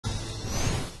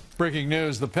Breaking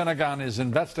news, the Pentagon is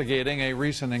investigating a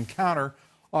recent encounter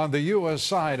on the U.S.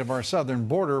 side of our southern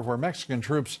border where Mexican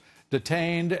troops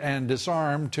detained and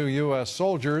disarmed two U.S.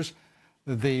 soldiers.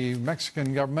 The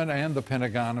Mexican government and the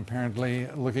Pentagon apparently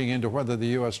looking into whether the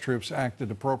U.S. troops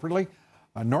acted appropriately.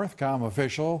 A Northcom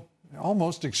official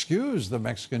almost excused the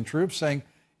Mexican troops, saying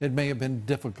it may have been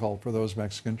difficult for those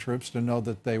Mexican troops to know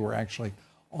that they were actually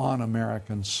on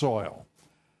American soil.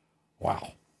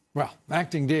 Wow. Well,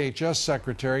 acting DHS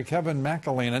Secretary Kevin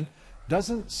McAleenan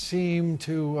doesn't seem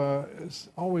to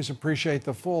always appreciate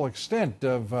the full extent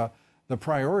of the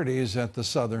priorities at the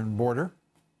southern border.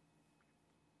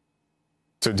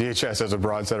 So DHS has a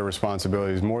broad set of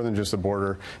responsibilities, more than just the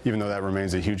border, even though that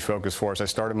remains a huge focus for us. I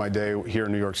started my day here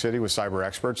in New York City with cyber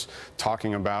experts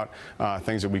talking about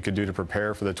things that we could do to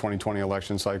prepare for the 2020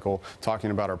 election cycle,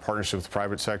 talking about our partnership with the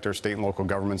private sector, state and local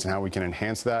governments, and how we can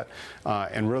enhance that.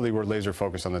 And really, we're laser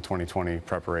focused on the 2020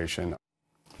 preparation.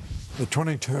 The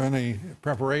 2020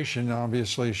 preparation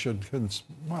obviously should,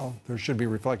 well, there should be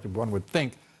reflected, one would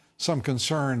think, some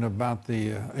concern about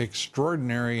the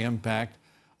extraordinary impact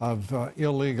of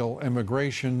illegal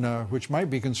immigration, which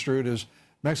might be construed as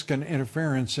Mexican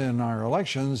interference in our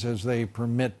elections as they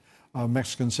permit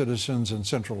Mexican citizens and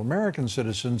Central American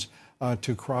citizens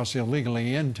to cross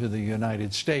illegally into the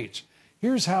United States.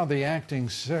 Here's how the acting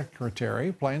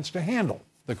secretary plans to handle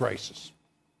the crisis.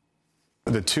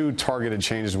 The two targeted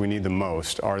changes we need the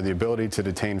most are the ability to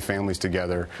detain families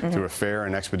together through a fair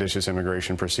and expeditious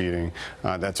immigration proceeding.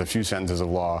 That's a few sentences of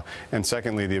law. And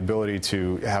secondly, the ability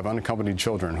to have unaccompanied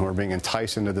children who are being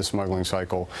enticed into the smuggling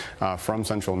cycle from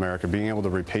Central America, being able to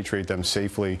repatriate them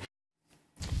safely.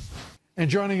 And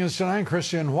joining us tonight,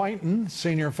 Christian Whiton,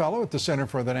 senior fellow at the Center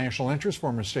for the National Interest,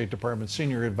 former State Department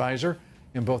senior advisor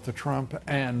in both the Trump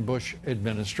and Bush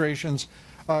administrations.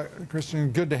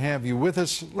 Christian, good to have you with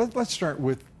us. Let's start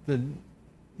with the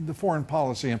foreign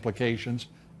policy implications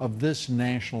of this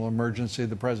national emergency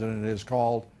the president has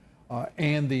called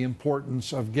and the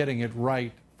importance of getting it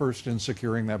right first in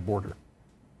securing that border.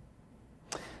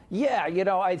 Yeah, you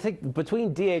know, I think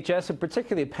between DHS and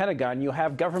particularly the Pentagon, you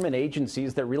have government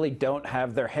agencies that really don't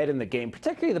have their head in the game,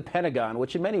 particularly the Pentagon,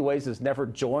 which in many ways has never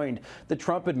joined the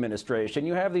Trump administration.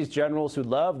 You have these generals who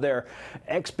love their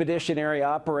expeditionary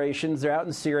operations. They're out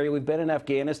in Syria. We've been in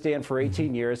Afghanistan for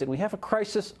 18 years, and we have a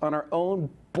crisis on our own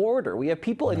border. We have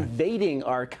people invading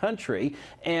our country,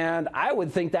 and I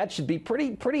would think that should be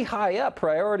pretty high up,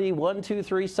 priority 1, 2,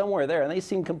 3, somewhere there, and they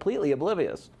seem completely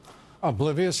oblivious.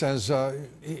 Oblivious as well,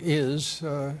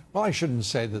 I shouldn't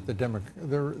say that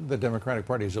the Democratic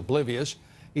Party is oblivious.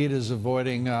 It is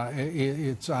avoiding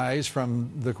its eyes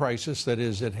from the crisis that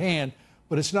is at hand,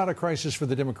 but it's not a crisis for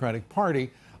the Democratic Party.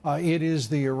 It is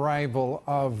the arrival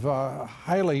of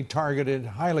highly targeted,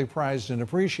 highly prized and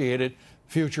appreciated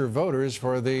future voters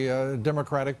for the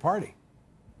Democratic Party.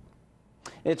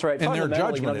 It's right. In their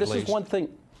judgment, this is one thing.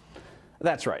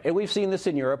 That's right. And we've seen this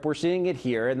in Europe. We're seeing it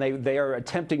here. And they are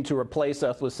attempting to replace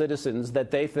us with citizens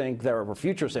that they think, there are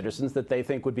future citizens that they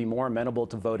think would be more amenable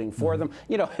to voting for them.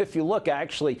 You know, if you look,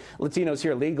 actually, Latinos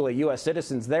here legally, U.S.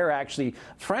 citizens, they're actually,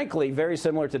 frankly, very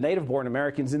similar to native-born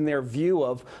Americans in their view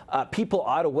of people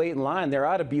ought to wait in line. There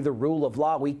ought to be the rule of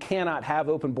law. We cannot have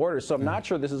open borders. So I'm not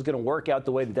sure this is going to work out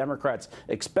the way the Democrats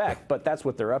expect, but that's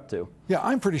what they're up to. Yeah,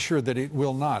 I'm pretty sure that it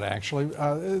will not, actually.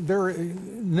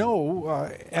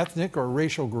 No ethnic or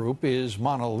racial group is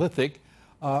monolithic,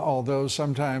 although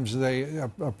sometimes they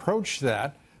approach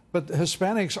that. But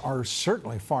Hispanics are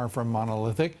certainly far from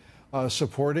monolithic,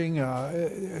 supporting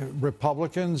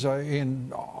Republicans in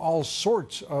all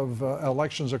sorts of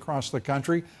elections across the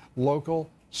country, local,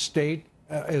 state,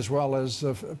 as well as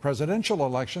presidential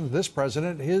elections. This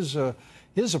president,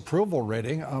 his approval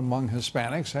rating among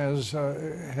Hispanics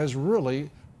has really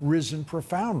risen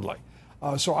profoundly.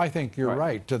 So I think you're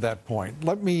right to that point.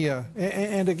 Let me,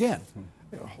 and again,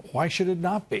 why should it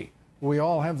not be? We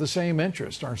all have the same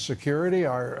interest, our security,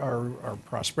 our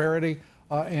prosperity,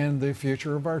 and the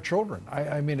future of our children.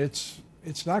 I mean, it's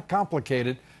not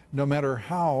complicated, no matter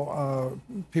how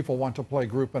people want to play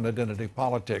group and identity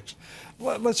politics.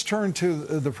 Let's turn to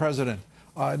the president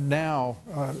now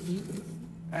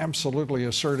absolutely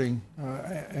asserting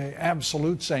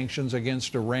absolute sanctions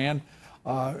against Iran.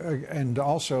 And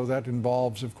also that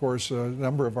involves, of course, a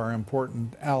number of our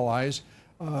important allies.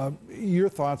 Your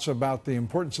thoughts about the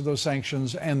importance of those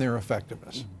sanctions and their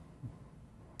effectiveness?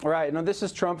 Right. Now, this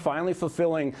is Trump finally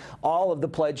fulfilling all of the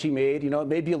pledge he made. You know, it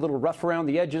may be a little rough around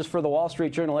the edges for the Wall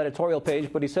Street Journal editorial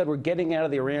page, but he said we're getting out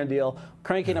of the Iran deal,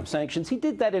 cranking up sanctions. He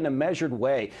did that in a measured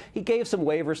way. He gave some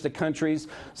waivers to countries,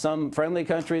 some friendly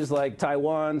countries like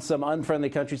Taiwan, some unfriendly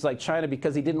countries like China,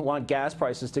 because he didn't want gas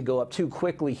prices to go up too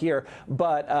quickly here.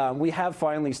 But we have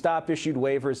finally stopped issued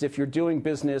waivers. If you're doing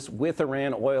business with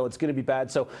Iran oil, it's going to be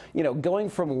bad. So, you know, going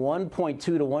from 1.2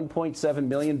 to 1.7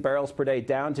 million barrels per day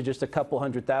down to just a couple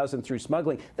 100,000 through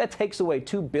smuggling, that takes away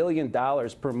 $2 billion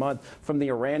per month from the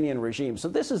Iranian regime. So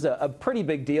this is a pretty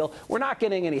big deal. We're not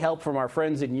getting any help from our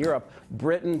friends in Europe,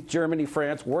 Britain, Germany,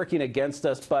 France, working against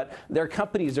us, but their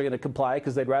companies are going to comply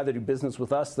because they'd rather do business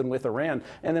with us than with Iran.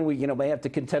 And then we, you know, may have to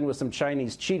contend with some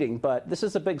Chinese cheating, but this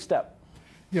is a big step.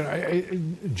 You know,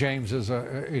 James is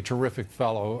a terrific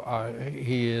fellow.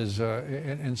 He is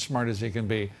and smart as he can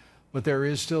be. But there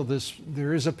is still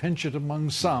there is a penchant among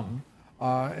some,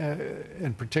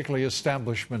 and particularly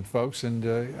establishment folks, and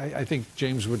I think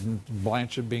James wouldn't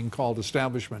blanch at being called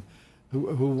establishment,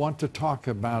 who want to talk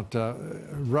about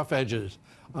rough edges.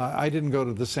 I didn't go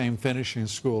to the same finishing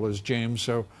school as James,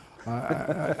 so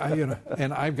you know,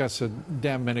 and I've got so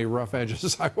damn many rough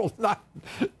edges. I will not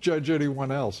judge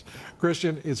anyone else.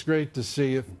 Christian, it's great to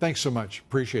see you. Thanks so much.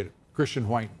 Appreciate it. Christian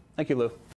Whiton. Thank you, Lou.